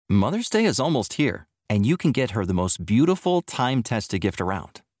Mother's Day is almost here, and you can get her the most beautiful time-tested gift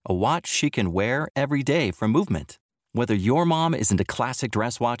around. A watch she can wear every day from Movement. Whether your mom is into classic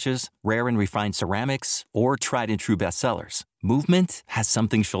dress watches, rare and refined ceramics, or tried-and-true bestsellers, Movement has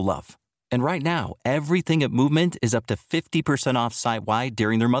something she'll love. And right now, everything at Movement is up to 50% off site-wide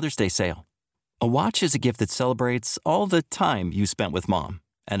during their Mother's Day sale. A watch is a gift that celebrates all the time you spent with mom.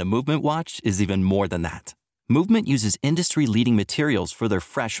 And a Movement watch is even more than that. Movement uses industry-leading materials for their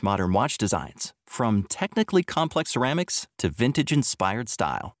fresh, modern watch designs, from technically complex ceramics to vintage-inspired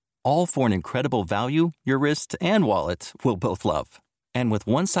style, all for an incredible value your wrist and wallet will both love. And with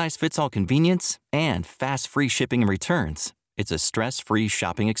one-size-fits-all convenience and fast free shipping and returns, it's a stress-free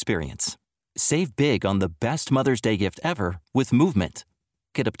shopping experience. Save big on the best Mother's Day gift ever with Movement.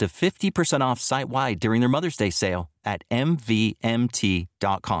 Get up to 50% off site-wide during their Mother's Day sale at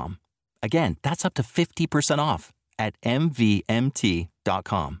MVMT.com. Again, that's up to 50% off at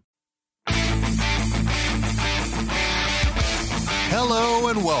MVMT.com. Hello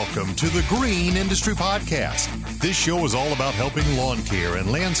and welcome to the Green Industry Podcast. This show is all about helping lawn care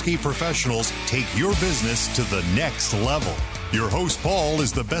and landscape professionals take your business to the next level. Your host, Paul,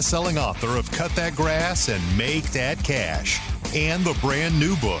 is the best-selling author of Cut That Grass and Make That Cash, and the brand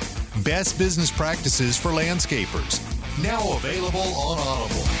new book, Best Business Practices for Landscapers, now available on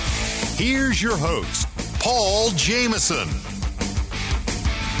Audible. Here's your host, Paul Jameson.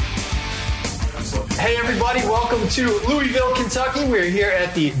 Hey everybody, welcome to Louisville, Kentucky. We're here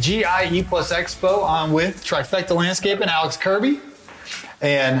at the GIE Plus Expo. I'm with Trifecta Landscaping, Alex Kirby,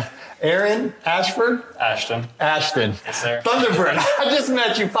 and Aaron Ashton. Yes, sir. Thunderbird. I just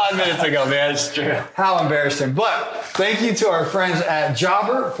met you 5 minutes ago, man. It's true. How embarrassing. But thank you to our friends at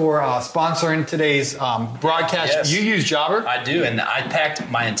Jobber for sponsoring today's broadcast. Yes. You use Jobber? I do, and I packed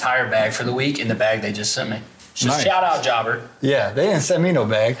my entire bag for the week in the bag they just sent me. So Nice. shout out Jobber. Yeah, they didn't send me no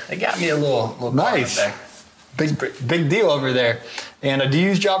bag. They got me a little Nice. bag. Big deal over there. And do you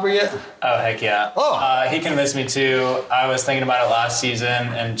use Jobber yet? Oh, heck yeah. Oh. He convinced me to. I was thinking about it last season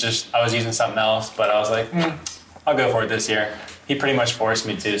and I was using something else, but I was like, I'll go for it this year. He pretty much forced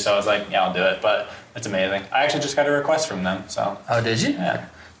me to, so I was like, yeah, I'll do it. But it's amazing. I actually just got a request from them, so. Oh, did you? Yeah.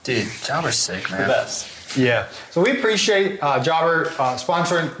 Dude, Jobber's sick, man. The best. Yeah. So we appreciate Jobber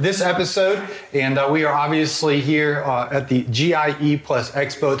sponsoring this episode. And we are obviously here at the GIE Plus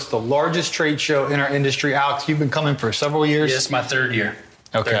Expo. It's the largest trade show in our industry. Alex, you've been coming for several years? Yeah, it's my third year.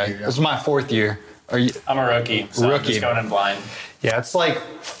 Okay. Third year, yeah. This is my fourth year. Are you? I'm a rookie, so I'm just going in blind. Yeah, it's like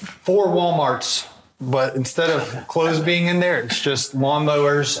 4 Walmarts, but instead of clothes being in there, it's just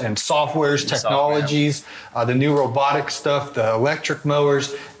lawnmowers and softwares, technologies, the new robotic stuff, the electric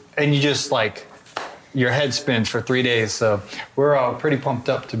mowers, and you just like your head spins for 3 days. So we're pretty pumped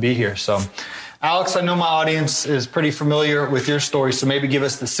up to be here. So Alex, I know my audience is pretty familiar with your story, so maybe give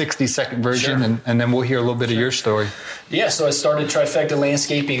us the 60-second version, Sure. and then we'll hear a little bit of your story. Yeah, so I started Trifecta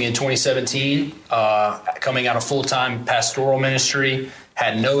Landscaping in 2017, coming out of full-time pastoral ministry,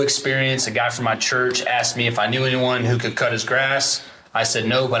 had no experience. A guy from my church asked me if I knew anyone who could cut his grass. I said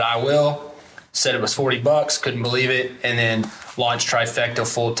no, but I will. Said it was $40, couldn't believe it, and then launched Trifecta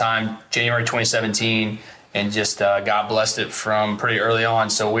full-time January 2017, and just God blessed it from pretty early on.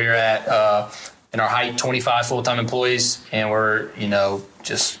 So we're at, in our height, 25 full-time employees, and we're,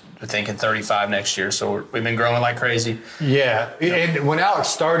 just thinking 35 next year. So we've been growing like crazy. Yeah, and when Alex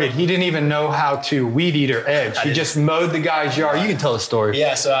started, he didn't even know how to weed eat or edge. He just mowed the guy's yard. You can tell the story.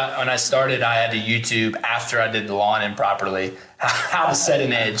 Yeah, so when I started, I had to YouTube, after I did the lawn improperly, how to set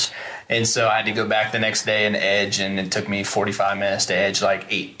an edge. And so I had to go back the next day and edge, and it took me 45 minutes to edge like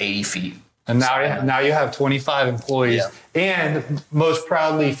 80 feet. And now you have 25 employees. Yeah. And most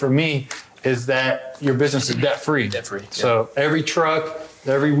proudly for me is that your business is debt-free. Debt-free, yeah. So every truck,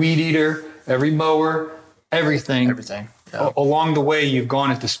 every weed eater, every mower, everything. Yeah. Along the way, you've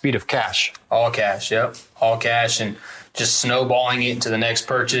gone at the speed of cash. All cash, yep. All cash, and just snowballing it to the next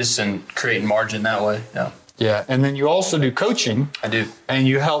purchase and creating margin that way. Yeah. Yeah, and then you also do coaching. I do. And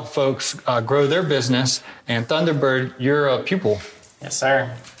you help folks grow their business. And Thunderbird, you're a pupil. Yes,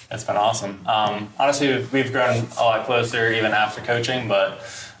 sir. It's been awesome. Honestly, we've grown a lot closer even after coaching, but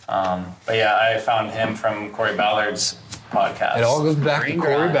yeah, I found him from Corey Ballard's podcast. It all goes back to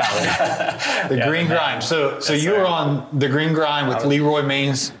Corey Ballard. The Green Grind. So you were on The Green Grind with Leroy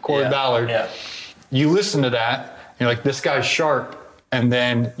Maines, Corey Ballard. Yeah. You listen to that, you're like, this guy's sharp. And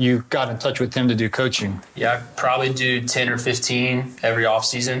then you got in touch with him to do coaching. Yeah, I probably do 10 or 15 every off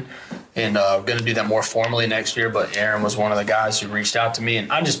season, and I'm going to do that more formally next year. But Aaron was one of the guys who reached out to me,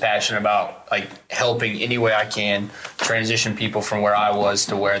 and I'm just passionate about like helping any way I can transition people from where I was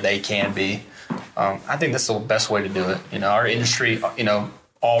to where they can be. I think that's the best way to do it. Our industry,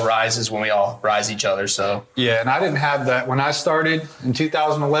 all rises when we all rise each other. So Yeah, and I didn't have that. When I started in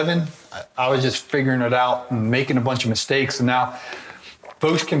 2011, I was just figuring it out and making a bunch of mistakes. And now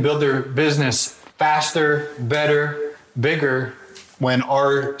folks can build their business faster, better, bigger when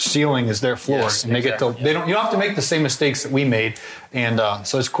our ceiling is their floor. Yes, and they get to, exactly. you don't have to make the same mistakes that we made. And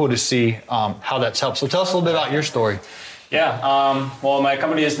so it's cool to see how that's helped. So tell us a little bit about your story. Yeah, well, my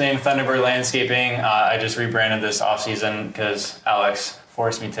company is named Thunderbird Landscaping. I just rebranded this off-season because Alex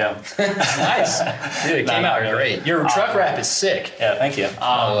forced me to. nice. Dude, it came Not out really. great. Your truck wrap is sick. Yeah, thank you.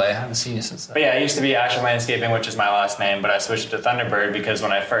 By the way, I haven't seen you since then. But yeah, it used to be Asher Landscaping, which is my last name, but I switched it to Thunderbird because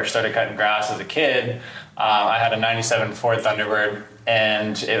when I first started cutting grass as a kid, I had a 97 Ford Thunderbird,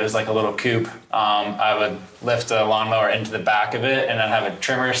 and it was like a little coupe. I would lift a lawnmower into the back of it, and I'd have a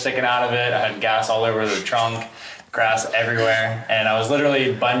trimmer sticking out of it. I had gas all over the trunk, grass everywhere, and I was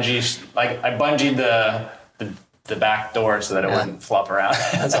literally I bungeed the back door so that it wouldn't flop around.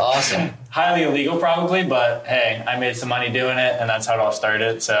 That's awesome. Highly illegal probably, but hey, I made some money doing it, and that's how it all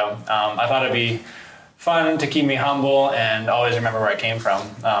started. So I thought it'd be fun to keep me humble and always remember where I came from.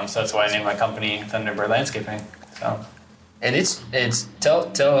 So that's why I named my company Thunderbird Landscaping. So. And it's tell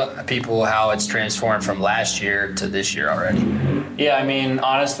people how it's transformed from last year to this year already. Yeah, I mean,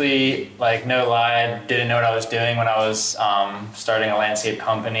 honestly, like no lie, I didn't know what I was doing when I was starting a landscape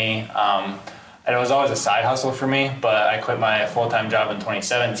company. And it was always a side hustle for me, but I quit my full-time job in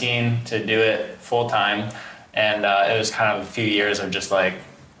 2017 to do it full-time. And it was kind of a few years of just like,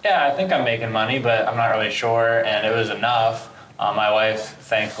 yeah, I think I'm making money, but I'm not really sure. And it was enough. My wife,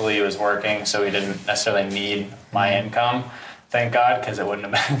 thankfully, was working, so we didn't necessarily need my income. Thank God, because it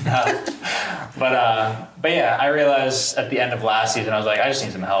wouldn't have been enough. But yeah, I realized at the end of last season, I was like, I just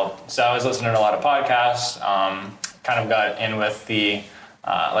need some help. So I was listening to a lot of podcasts, kind of got in with the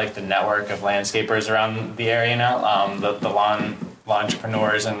network of landscapers around the area now, the lawn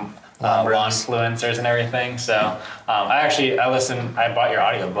entrepreneurs and lawn influencers and everything. So I bought your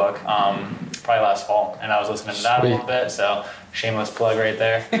audiobook probably last fall, and I was listening to that a little bit. So shameless plug right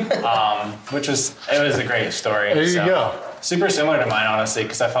there. It was a great story. There you go. Super similar to mine, honestly,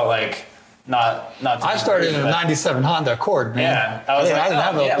 because I felt like not. I started in a 97 Honda Accord, man. Yeah, I didn't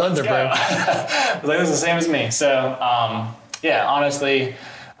have a Thunderbird. I was like, this is the same as me. So, yeah, honestly,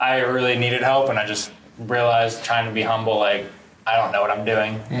 I really needed help, and I just realized, trying to be humble, like, I don't know what I'm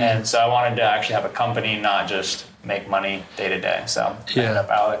doing. And so I wanted to actually have a company, not just make money day to day. So I ended up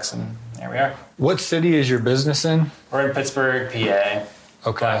Alex, and here we are. What city is your business in? We're in Pittsburgh, PA.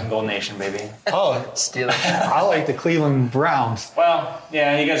 Okay. Black and Gold Nation, baby. Oh, Steelers. I like the Cleveland Browns. Well,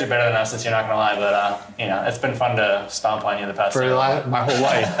 yeah, you guys are better than us, since you're not going to lie, but, it's been fun to stomp on you the past My whole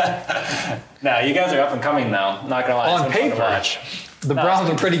life. No, you guys are up and coming, though. Not going to lie. On It's been fun to paper. watch. The Browns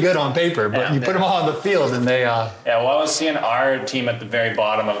are pretty good on paper, but you put them all on the field and they... Yeah, well, I was seeing our team at the very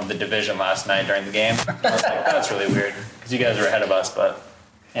bottom of the division last night during the game. I was like, that's really weird, because you guys are ahead of us, but,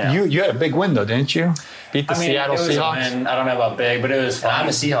 You had a big win, though, didn't you? Beat the Seattle it was Seahawks? a win. I don't know about big, but it was fun. I'm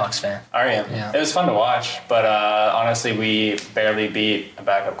a Seahawks fan. Are you? Yeah. It was fun to watch, but honestly, we barely beat a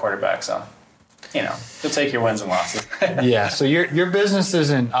backup quarterback, so, you'll take your wins and losses. Yeah, so your business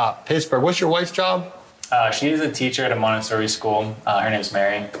is in Pittsburgh. What's your wife's job? She's a teacher at a Montessori school. Her name's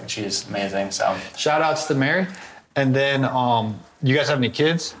Mary, and she's amazing, so. Shout outs to Mary. And then, you guys have any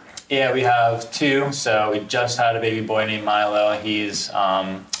kids? Yeah, we have 2. So we just had a baby boy named Milo. He's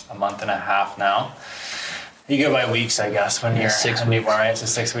a month and a half now. You go by weeks, I guess, when you're 6 a newborn, right? So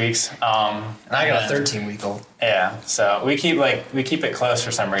 6 weeks. And I got a 13-week-old. Yeah, so we keep it close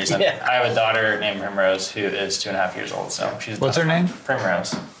for some reason. Yeah. I have a daughter named Primrose who is 2.5 years old. So she's. What's her name?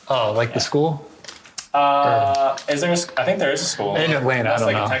 Primrose. Oh, like the school? Is there? I think there is a school In Atlanta, That's I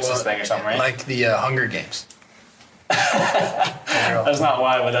don't like know. a Texas thing or something, right? Like the Hunger Games. That's not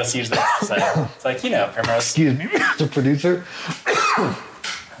why, but that's usually what they say. It's like, Primrose. Excuse me, Mr. Producer.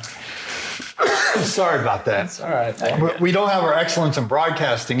 Sorry about that. It's all right. We don't have our excellence in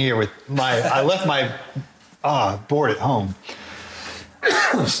broadcasting here. I left my board at home.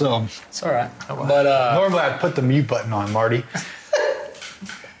 So It's all right. But normally I'd put the mute button on, Marty.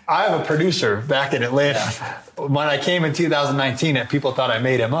 I have a producer back in Atlanta. When I came in 2019, people thought I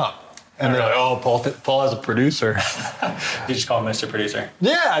made him up. And they're like, oh, Paul has a producer. You just call him Mr. Producer.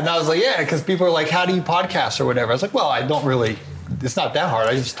 Yeah, and I was like, yeah, because people are like, how do you podcast or whatever? I was like, well, I don't really, it's not that hard.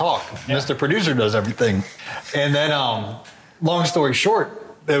 I just talk. Yeah. Mr. Producer does everything. And then, long story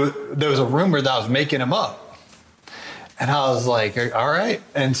short, there was a rumor that I was making him up. And I was like, all right.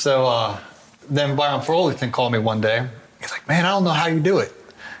 And so then Byron Frolington called me one day. He's like, man, I don't know how you do it.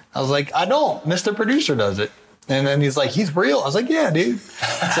 I was like, I don't. Mr. Producer does it. And then he's like, he's real. I was like, yeah, dude.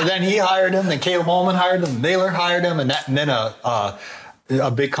 So then he hired him. Then Caleb Ullman hired him. Naylor hired him. And then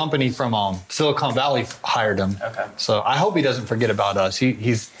a big company from Silicon Valley hired him. Okay. So I hope he doesn't forget about us.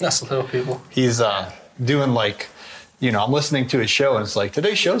 He's That's little people. He's doing like, I'm listening to his show and it's like,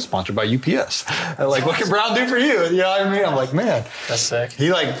 today's show is sponsored by UPS. And like, what can Brown do for you? You know what I mean? I'm like, man. That's sick.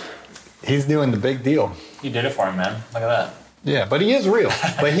 He's doing the big deal. You did it for him, man. Look at that. Yeah, but he is real.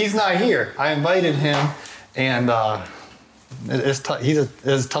 But he's not here. I invited him, and it's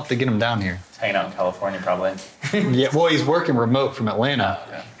tough to get him down here. He's hanging out in California, probably. Yeah, well, he's working remote from Atlanta.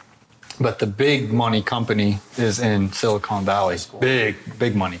 Yeah. But the big money company is in Silicon Valley. Cool.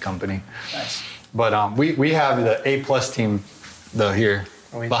 Big money company. Nice. But we have the A+ team though here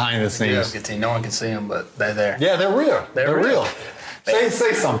behind the scenes. Good team. No one can see them, but they're there. Yeah, they're real. They're real.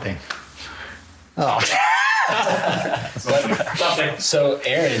 Say something. Oh. So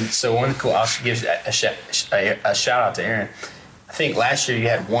Aaron, one cool. I'll give a shout out to Aaron. I think last year you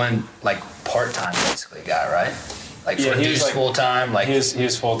had one like part-time basically guy, right? Like Yeah, he was like full time. Like he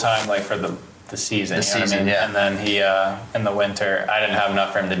was full time like for the season. The you know what I season, mean? yeah. And then he in the winter, I didn't have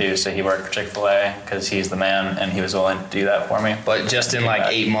enough for him to do, so he worked for Chick-fil-A because he's the man, and he was willing to do that for me. But just in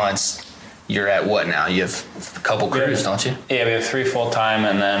like 8 months, you're at what now? You have a couple crews, don't you? Yeah, we have 3 full-time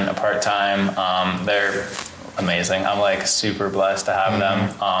and then a part-time. They're amazing. I'm like super blessed to have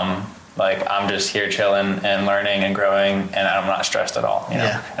them. Like I'm just here chilling and learning and growing, and I'm not stressed at all, you know.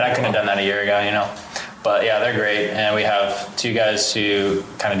 Yeah. And I couldn't have done that a year ago, you know. But yeah, they're great, and we have 2 guys who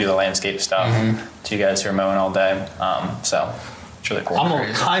kind of do the landscape stuff. 2 guys who are mowing all day. So it's really cool.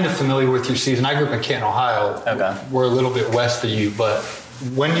 I'm kind of familiar with your season. I grew up in Canton, Ohio. Okay. We're a little bit west of you, but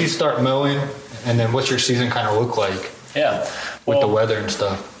when do you start mowing, and then what's your season kind of look like Yeah. with the Well, weather and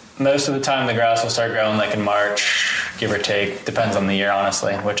stuff? most of the time the grass will start growing like in March, give or take. Depends on the year,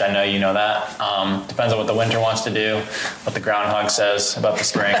 honestly, which I know you know that. Depends on what the winter wants to do, what the groundhog says about the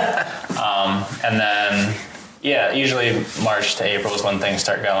spring. And then, yeah, usually March to April is when things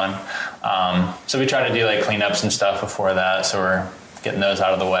start going. So we try to do like cleanups and stuff before that, so we're getting those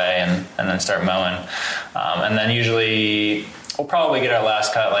out of the way and then start mowing. And then usually we'll probably get our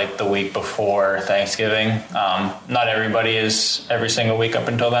last cut like the week before Thanksgiving. Not everybody is every single week up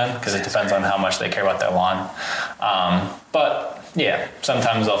until then because it depends on how much they care about their lawn. But yeah,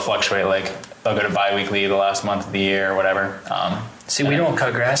 sometimes they'll fluctuate. Like they'll go to bi-weekly the last month of the year or whatever. See, we don't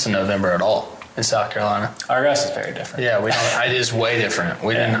cut grass in November at all in South Carolina. Our grass is very different. Yeah, we don't. It is way different.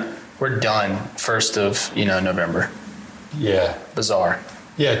 We're done 1st of November. Yeah. Bizarre.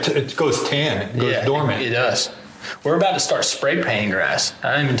 Yeah, it goes tan. It goes dormant. It does. We're about to start spray painting grass. I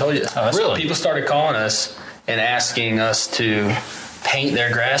haven't even told you. Oh, really? People started calling us and asking us to paint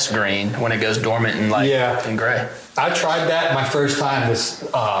their grass green when it goes dormant and and gray. I tried that my first time. This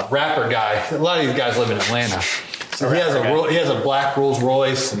rapper guy. A lot of these guys live in Atlanta. So he has a black Rolls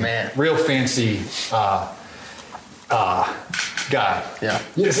Royce. Man. Real fancy guy. Yeah.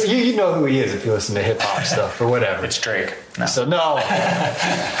 You know who he is if you listen to hip hop stuff or whatever. It's Drake. No. So no.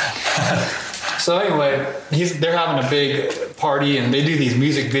 So anyway, they're having a big party and they do these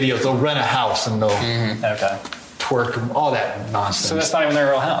music videos. They'll rent a house and they'll Okay. twerk, all that nonsense. So that's not even their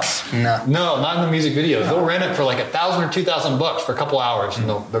real house. No. No, not in the music videos. They'll rent it for like $1,000 or $2,000 for a couple hours, and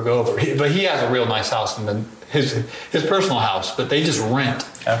they'll go over. But he has a real nice house and then his personal house. But they just rent.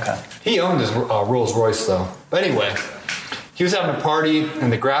 Okay. He owned his Rolls Royce though. But anyway, he was having a party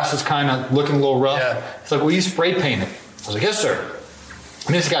and the grass was kind of looking a little rough. Yeah. He's like, "Will you spray paint it?" I was like, "Yes, sir."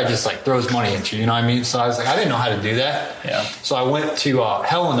 And this guy just like throws money at you, you know what I mean? So I was like, I didn't know how to do that. Yeah. So I went to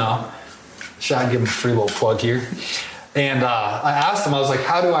Helena. Should I give him a free little plug here? And I asked them, I was like,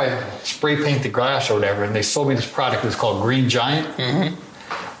 how do I spray paint the grass or whatever? And they sold me this product. It was called Green Giant.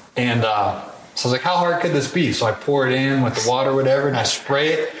 And so I was like, how hard could this be? So I pour it in with the water or whatever, and I spray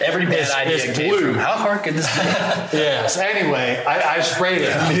it. Every bad idea came from, how hard could this be? Yeah. So anyway, I sprayed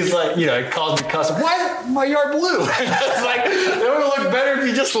it. And he's like, he calls me custom. Why is my yard blue? It's like, it would have looked better if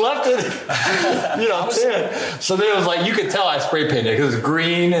you just left it. I'm saying. So then it was like, you could tell I spray painted it. It was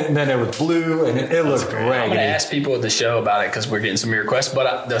green, and then it was blue, and it looked I'm going to raggedy. ask people at the show about it because we're getting some requests.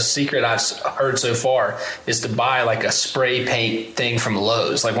 But the secret I've heard so far is to buy like a spray paint thing from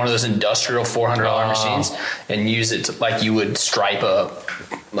Lowe's, like one of those industrial $400 machines, and use it to, like you would stripe a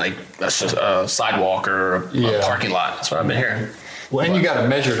sidewalk or a parking lot. That's what I've been hearing. Well, and you got to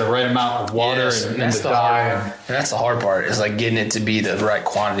measure the right amount of water and the dye. And that's the hard part, is like getting it to be the right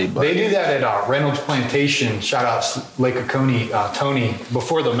quantity. But they do that at Reynolds Plantation. Shout out Lake Oconee, Tony,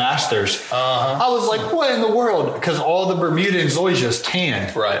 before the Masters. I was like, what in the world? Because all the Bermuda and Zoysia's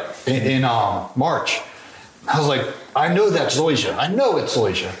tanned Right. in March. I was like, I know that's Zoysia. I know it's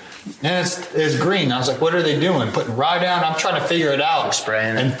Zoysia. And it's green. I was like, what are they doing? Putting rye down? I'm trying to figure it out. Like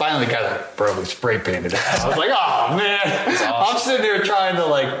spraying it. And finally got it, bro, we spray painted it. I was like, oh, man. Awesome. I'm sitting there trying to,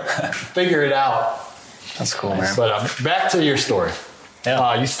 like, figure it out. That's cool, man. But back to your story.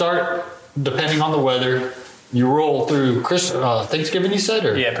 Yeah. You start, depending on the weather, you roll through Thanksgiving, you said?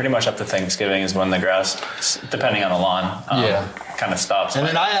 Or? Yeah, pretty much up to Thanksgiving is when the grass, depending on the lawn, kind of stops. And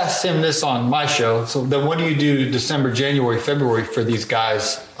then I asked him this on my show. So then what do you do December, January, February for these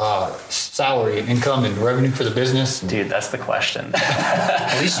guys' salary, income, and revenue for the business? Dude, that's the question.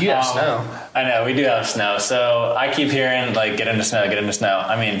 At least you have snow. I know, we do have snow. So I keep hearing, like, get into snow.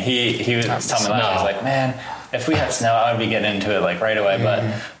 I mean, he was telling me last year, he's like, man, if we had snow, I would be getting into it, like, right away.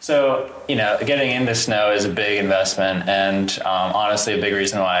 But so, you know, getting into snow is a big investment. And honestly, a big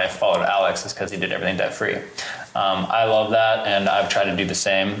reason why I followed Alex is because he did everything debt free. I love that, and I've tried to do the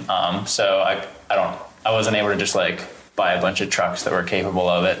same. So I wasn't able to just, like, buy a bunch of trucks that were capable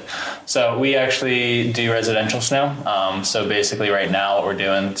of it. So we actually do residential snow. So basically right now what we're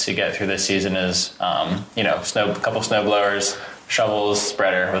doing to get through this season is, a couple snow blowers, shovels,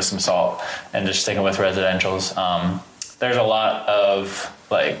 spreader with some salt, and just sticking with residentials. There's a lot of,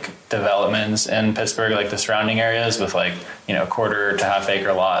 like, developments in Pittsburgh, like the surrounding areas with, like, quarter to half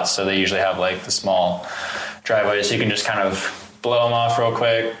acre lots. So they usually have, like, the small driveways. So you can just kind of blow them off real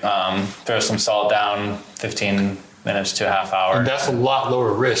quick, throw some salt down, 15 minutes to a half hour. And that's a lot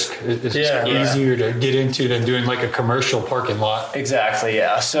lower risk. It's easier to get into than doing like a commercial parking lot. Exactly,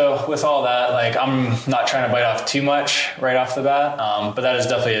 yeah. So with all that, like, I'm not trying to bite off too much right off the bat, but that is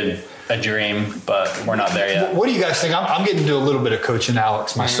definitely a dream, but we're not there yet. What do you guys think? I'm getting to a little bit of coaching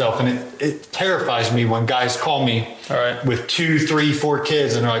Alex myself, and it terrifies me when guys call me with 2, 3, 4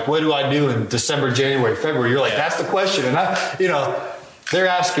 kids, and they're like, what do I do in December, January, February? You're like, that's the question. And they're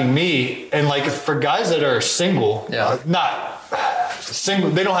asking me, and like for guys that are single, not single,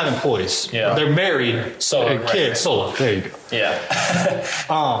 they don't have employees. Yeah. They're married, kids, solo. There you go.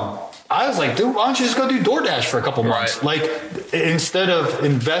 Yeah. I was like, dude, why don't you just go do DoorDash for a couple months? Like, instead of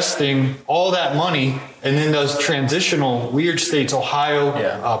investing all that money and then those transitional weird states,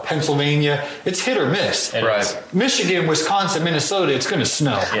 Ohio, Pennsylvania, it's hit or miss. Right. Michigan, Wisconsin, Minnesota, it's going to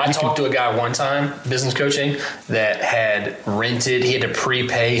snow. Yeah. I talked to a guy one time, business coaching, that had rented, he had to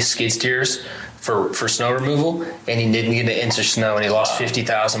prepay skid steers for snow removal, and he didn't get an inch of snow, and he lost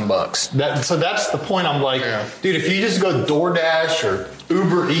 $50,000. So that's the point. I'm like, dude, if you just go DoorDash or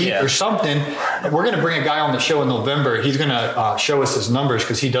Uber Eat or something, we're going to bring a guy on the show in November. He's going to show us his numbers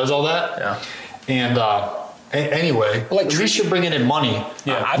because he does all that. Yeah. And anyway, like, at least you're bringing in money.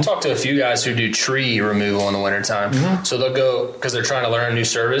 Yeah. I've talked to a few guys who do tree removal in the wintertime. So they'll go, because they're trying to learn a new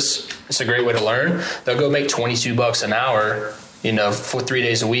service. It's a great way to learn. They'll go make $22 an hour, for 3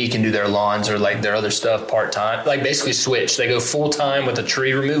 days a week and do their lawns or like their other stuff part-time. Like basically switch. They go full-time with a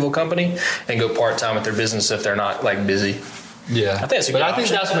tree removal company and go part-time with their business if they're not like busy. Yeah. I think that's a good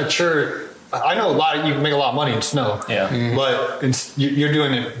option. That's mature. I know you can make a lot of money in snow. Yeah. But you're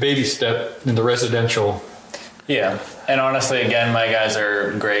doing a baby step in the residential. Yeah. And honestly, again, my guys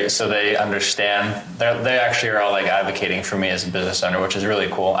are great, so they understand. They actually are all like advocating for me as a business owner, which is really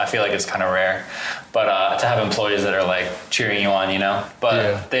cool. I feel like it's kind of rare, but to have employees that are like cheering you on,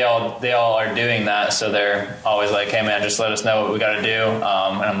 But they all are doing that, so they're always like, "Hey, man, just let us know what we got to do." And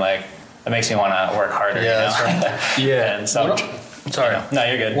I'm like, that makes me want to work harder. Yeah, that's right. Yeah. And so, sorry, no,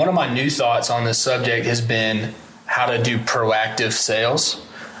 you're good. One of my new thoughts on this subject has been how to do proactive sales,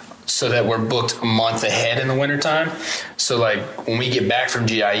 so that we're booked a month ahead in the wintertime. So like when we get back from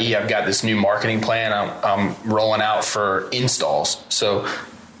GIE, I've got this new marketing plan I'm rolling out for installs. So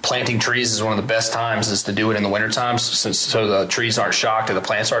planting trees is one of the best times is to do it in the wintertime so the trees aren't shocked or the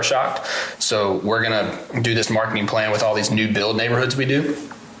plants aren't shocked. So we're going to do this marketing plan with all these new build neighborhoods we do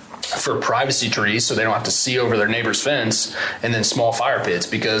for privacy trees so they don't have to see over their neighbor's fence, and then small fire pits,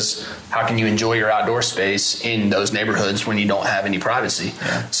 because how can you enjoy your outdoor space in those neighborhoods when you don't have any privacy?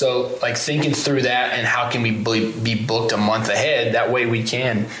 Yeah. So like thinking through that and how can we be booked a month ahead, that way we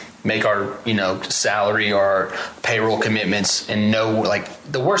can make our salary or our payroll commitments and know, like,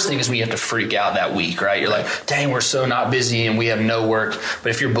 the worst thing is we have to freak out that week, right? You're like, dang, we're so not busy and we have no work.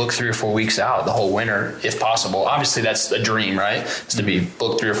 But if you're booked 3 or 4 weeks out the whole winter, if possible, obviously that's a dream, right? Is to be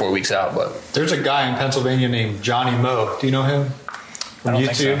booked 3 or 4 weeks out. But there's a guy in Pennsylvania named Johnny Moe. Do you know him? From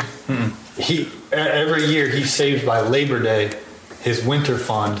YouTube? Think so. He every year he saves by Labor Day his winter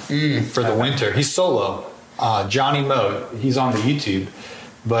fund for the winter. He's solo. Johnny Moe. He's on the YouTube.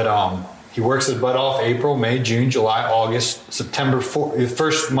 But he works his butt off April, May, June, July, August, September. The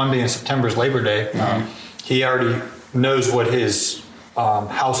first Monday in September is Labor Day. He already knows what his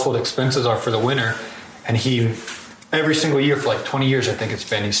household expenses are for the winter, and he every single year for like 20 years, I think it's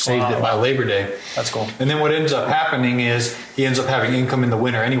been. He saved it by Labor Day. That's cool. And then what ends up happening is he ends up having income in the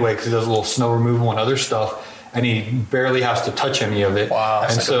winter anyway because he does a little snow removal and other stuff, and he barely has to touch any of it. Wow,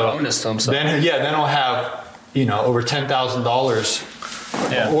 that's and like so a bonus to himself. then he'll have, over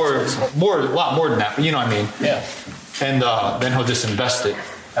 $10,000 or a lot more than that, but you know what I mean. Yeah. And then he'll just invest it.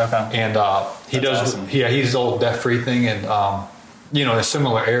 Okay. And he That's does, awesome. he's the old debt-free thing, and a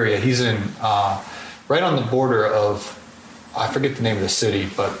similar area. He's in right on the border of, I forget the name of the city,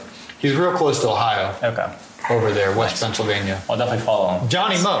 but he's real close to Ohio. Okay. Over there, West Pennsylvania. I'll definitely follow him.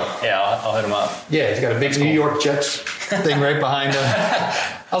 Johnny Moe. Yeah, I'll hit him up. Yeah, he's got a big New York Jets thing right behind him.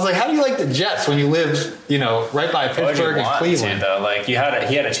 I was like, how do you like the Jets when you live, right by Pittsburgh and Cleveland? Though, like he had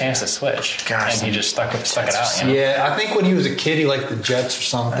a chance to switch, Gosh, and he just stuck it out. Yeah, I think when he was a kid, he liked the Jets or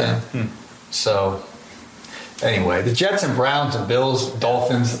something. So, anyway, the Jets and Browns and Bills,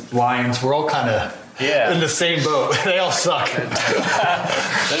 Dolphins, Lions, we're all kind of in the same boat. They all suck.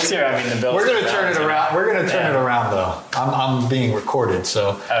 This year, I mean, the Bills. We're going to turn it around. We're going to turn it around, though. I'm being recorded,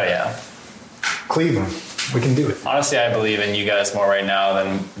 so. Oh yeah. Cleveland, we can do it. Honestly, I believe in you guys more right now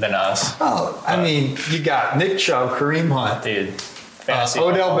than us. Oh, I mean, you got Nick Chubb, Kareem Hunt, Dude. Fantasy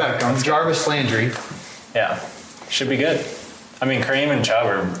Odell football. Beckham, Jarvis Landry. Yeah, should be good. I mean, Kareem and Chubb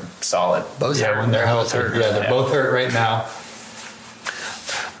are solid. When they're healthy. Yeah, they're both hurt right now.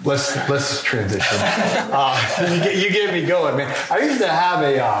 Let's just transition. You get me going, man. I used to have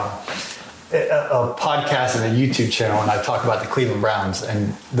a podcast and a YouTube channel, and I talk about the Cleveland Browns,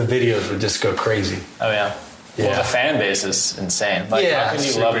 and the videos would just go crazy. Oh yeah. Yeah. Well, the fan base is insane. Like, Yeah, how can you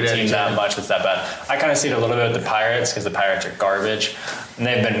super love a team dedicated. that much that's that bad? I kind of see it a little bit with the Pirates because the Pirates are garbage, and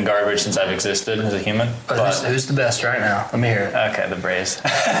they've been garbage since I've existed as a human. Who's the best right now? Let me hear it. Okay, the Braves.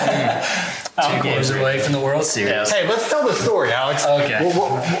 2 games away from the World Series. Yeah. Hey, let's tell the story, Alex. Okay.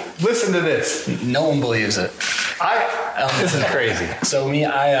 Listen to this. No one believes it. This is crazy. So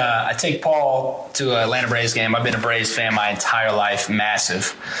I take Paul to an Atlanta Braves game. I've been a Braves fan my entire life,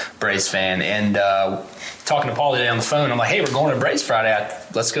 massive Braves fan. And talking to Paul today on the phone, I'm like, hey, we're going to Braves Friday.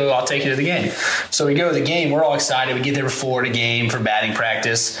 Let's go. I'll take you to the game. So we go to the game. We're all excited. We get there before the game for batting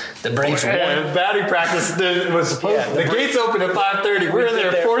practice. The Braves won. Batting practice was supposed the gates open at 5:30. We're in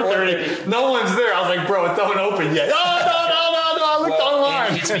there at 4:30. No one's there. I was like, bro, it don't open yet. No. I looked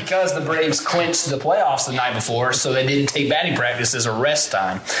online. It's because the Braves clinched the playoffs the night before, so they didn't take batting practice as a rest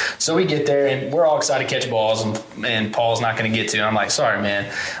time. So we get there, and we're all excited to catch balls, and Paul's not going to get to. And I'm like, sorry,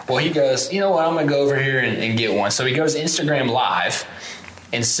 man. Well, he goes, you know what? I'm going to go over here and get one. So he goes Instagram Live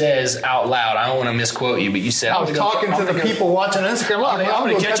and says out loud, I don't want to misquote you, but you said, I was talking to the people watching Instagram Live. I'm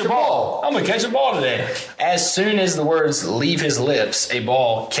going to catch a ball. I'm going to catch a ball today. As soon as the words leave his lips, a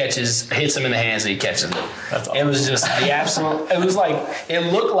ball hits him in the hands, and he catches it. That's awesome. It was just the absolute. It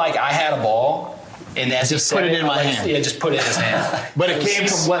looked like I had a ball, and as Just he said put it in my hand. Yeah, just put it in his hand. But it came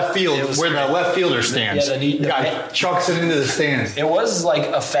from left field, where the left fielder stands. Yeah, the guy chucks it into the stands. It was like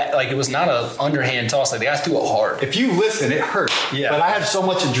it was not an underhand toss. Like the guy threw it hard. If you listen, it hurt. Yeah. But I had so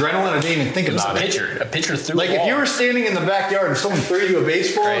much adrenaline, I didn't even think It was about a it. pitcher. A pitcher threw. Like a ball. if you were standing in the backyard and someone threw you a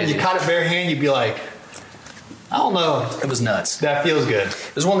baseball and you Crazy. caught it bare hand, you'd be like, I don't know. It was nuts. That feels good.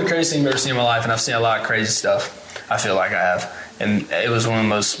 It was one of the craziest things I've ever seen in my life, and I've seen a lot of crazy stuff. I feel like I have, and it was one of the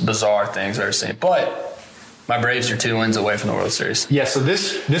most bizarre things I've ever seen. But my Braves are 2 wins away from the World Series. Yeah, so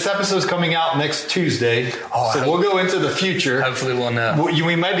this episode's coming out next Tuesday. Oh, So we'll go into the future. Hopefully we'll know.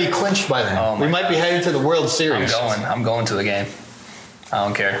 We might be clinched by then. Oh, my we might be headed to the World I'm Series. going to the game. I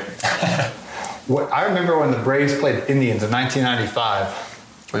don't care. I remember when the Braves played Indians in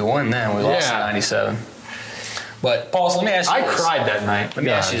 1995. We won then. We lost in Yeah. 97. But Paul, so let me ask you I this. cried that night. Let me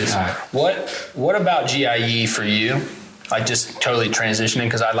ask you this. All right. What about GIE for you? Like just totally transitioning,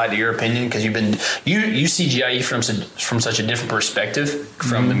 because I'd like your opinion, because you've been you see GIE from such a different perspective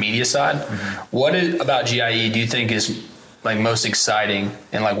from the media side. What about GIE do you think is like most exciting,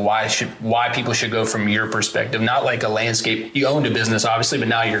 and like why people should go from your perspective? Not like a landscape. You owned a business obviously, but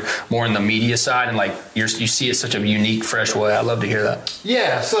now you're more in the media side, and like you see it such a unique, fresh way. I'd love to hear that.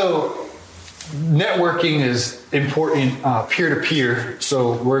 Yeah, so networking is important peer-to-peer.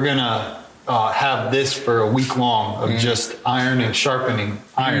 So we're going to have this for a week long of just ironing, sharpening,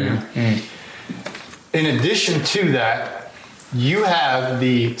 ironing. In addition to that, you have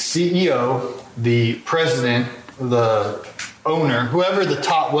the CEO, the president, the owner, whoever the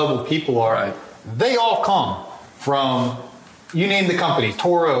top level people are. Right. They all come from, you name the company,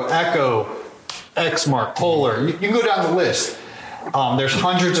 Toro, Echo, Exmark, Polar. You can go down the list. There's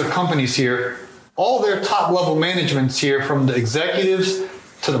hundreds of companies here. All their top level management's here, from the executives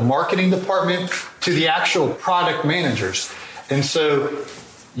to the marketing department to the actual product managers. And so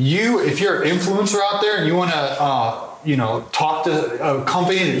if you're an influencer out there and you want to, talk to a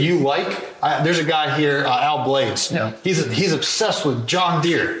company that you like, there's a guy here, Al Blades. Yeah. He's obsessed with John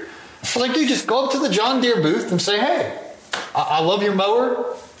Deere. I was like, dude, just go up to the John Deere booth and say, hey, I love your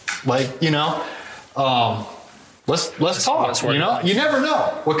mower. Like, let's talk. You never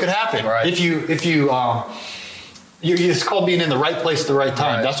know what could happen. Right. If you it's called being in the right place at the right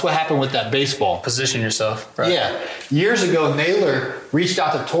time. Right. That's what happened with that baseball. Position yourself. Right. Yeah. Years ago, Naylor reached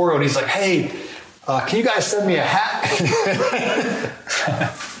out to Toro and he's like, hey, can you guys send me a hat?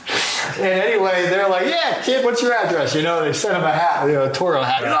 And anyway, they're like, yeah, kid, what's your address? They sent him a hat, a Toro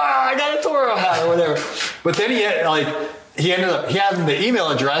hat. Yeah. I got a Toro hat or whatever. But then he ended up having the email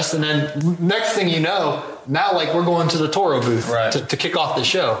address, and then next thing you know, now we're going to the Toro booth to kick off the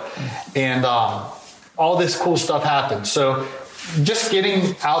show. And all this cool stuff happens. So just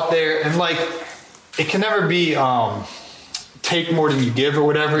getting out there and it can never be take more than you give or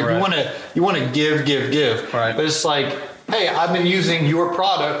whatever. Right. You want to give. Right. But it's like, hey, I've been using your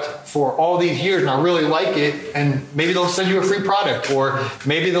product for all these years and I really like it, and maybe they'll send you a free product, or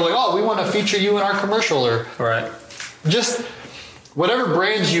maybe they're like, oh, we want to feature you in our commercial, or just whatever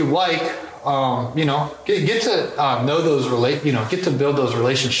brands you like. Get to know those get to build those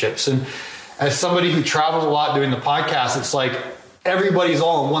relationships. And as somebody who travels a lot doing the podcast, it's like everybody's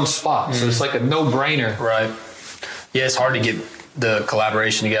all in one spot. So it's like a no-brainer. Right. Yeah, it's hard to get the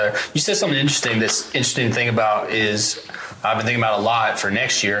collaboration together. You said something interesting. That's interesting to think about is I've been thinking about a lot for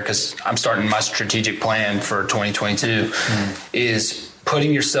next year, because I'm starting my strategic plan for 2022 is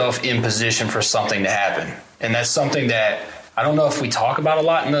putting yourself in position for something to happen. And that's something that I don't know if we talk about a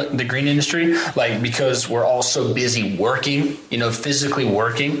lot in the green industry, because we're all so busy working, physically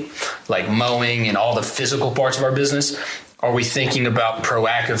working, mowing and all the physical parts of our business. Are we thinking about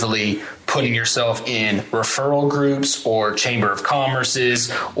proactively putting yourself in referral groups or chamber of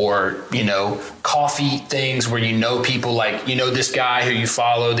commerces or, coffee things where people this guy who you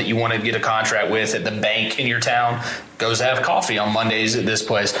follow that you want to get a contract with at the bank in your town goes to have coffee on Mondays at this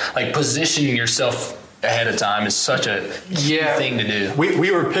place. Positioning yourself ahead of time is such a key thing to do. We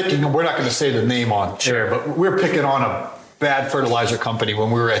were picking, we're not going to say the name on air, but we were picking on a bad fertilizer company when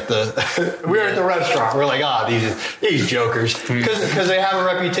we were at the at the restaurant. We're like, these jokers, because they have a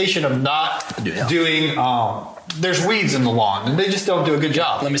reputation of not doing. There's weeds in the lawn, and they just don't do a good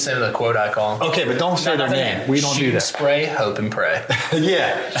job. Let me say the quote I call them. Okay, but don't say their name. We don't do that. Spray, hope, and pray.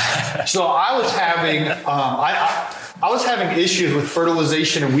 Yeah. So I was having I was having issues with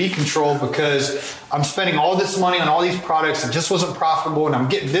fertilization and weed control because I'm spending all this money on all these products. It just wasn't profitable, and I'm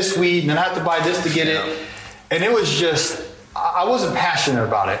getting this weed, and then I have to buy this to get it. And it was just, I wasn't passionate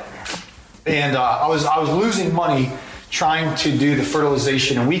about it. And I was losing money trying to do the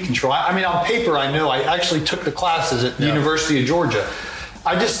fertilization and weed control. I mean, on paper, I know. I actually took the classes at the University of Georgia.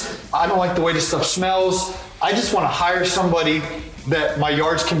 I don't like the way this stuff smells. I just want to hire somebody that my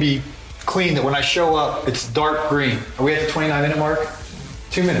yards can be clean, that when I show up, it's dark green. Are we at the 29-minute mark?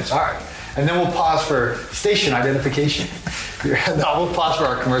 2 minutes, all right. And then we'll pause for station identification. No, we'll pause for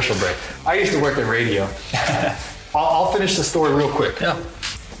our commercial break. I used to work at radio. I'll finish the story real quick. Yeah.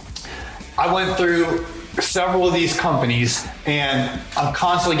 I went through several of these companies, and I'm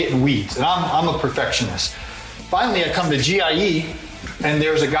constantly getting weeds, and I'm a perfectionist. Finally, I come to GIE, and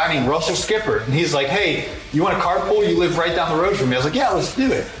there's a guy named Russell Skipper, and he's like, hey, you want a carpool? You live right down the road from me. I was like, yeah, let's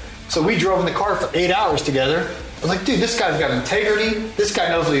do it. So we drove in the car for 8 hours together. I was like, dude, this guy's got integrity. This guy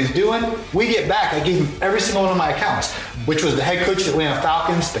knows what he's doing. We get back. I gave him every single one of my accounts, which was the head coach of the Atlanta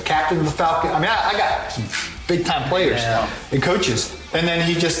Falcons, the captain of the Falcons. I mean, I got some big-time players and coaches. And then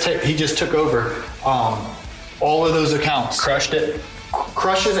he just took over all of those accounts. Crushed it.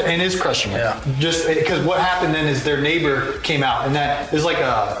 Crushes it and is crushing it. Yeah. Just because what happened then is their neighbor came out, and that is like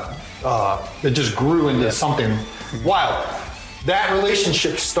it just grew into something wild. That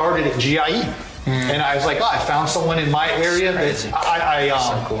relationship started at GIE. And I was like, I found someone in my area that so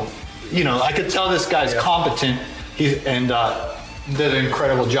cool. I could tell this guy's competent. Did an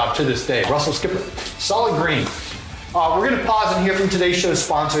incredible job to this day. Russell Skipper, Solid Green. We're going to pause and hear from today's show's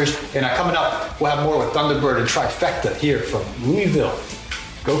sponsors. And coming up, we'll have more with Thunderbird and Trifecta here from Louisville.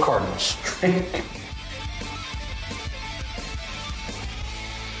 Go Cardinals.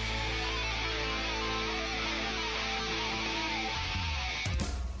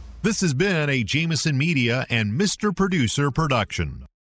 This has been a Jameson Media and Mr. Producer production.